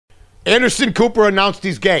Anderson Cooper announced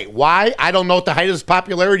he's gay. Why? I don't know. At the height of his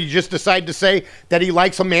popularity, he just decided to say that he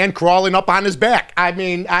likes a man crawling up on his back. I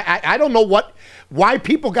mean, I don't know why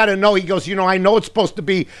people got to know. He goes, I know it's supposed to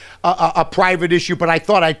be a private issue, but I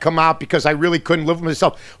thought I'd come out because I really couldn't live with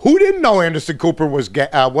myself. Who didn't know Anderson Cooper was gay?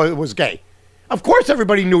 Of course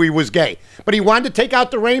everybody knew he was gay, but he wanted to take out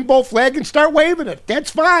the rainbow flag and start waving it. That's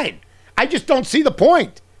fine. I just don't see the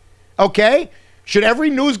point, okay? Should every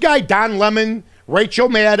news guy, Don Lemon, Rachel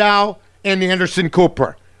Maddow, and Anderson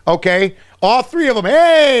Cooper, okay? All three of them,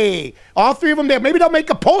 there. Maybe they'll make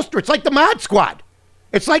a poster. It's like the Mod Squad.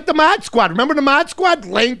 Remember the Mod Squad?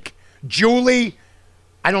 Link, Julie.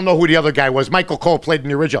 I don't know who the other guy was. Michael Cole played in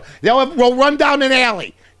the original. We'll run down an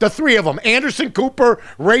alley. The three of them, Anderson Cooper,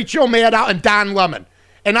 Rachel Maddow, and Don Lemon.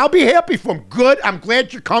 And I'll be happy for them. Good. I'm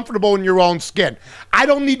glad you're comfortable in your own skin. I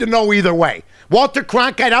don't need to know either way. Walter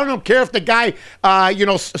Cronkite, I don't care if the guy,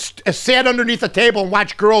 sat underneath a table and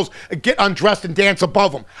watched girls get undressed and dance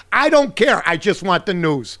above him. I don't care. I just want the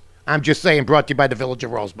news. I'm just saying, brought to you by the Village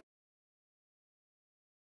of Rosemont.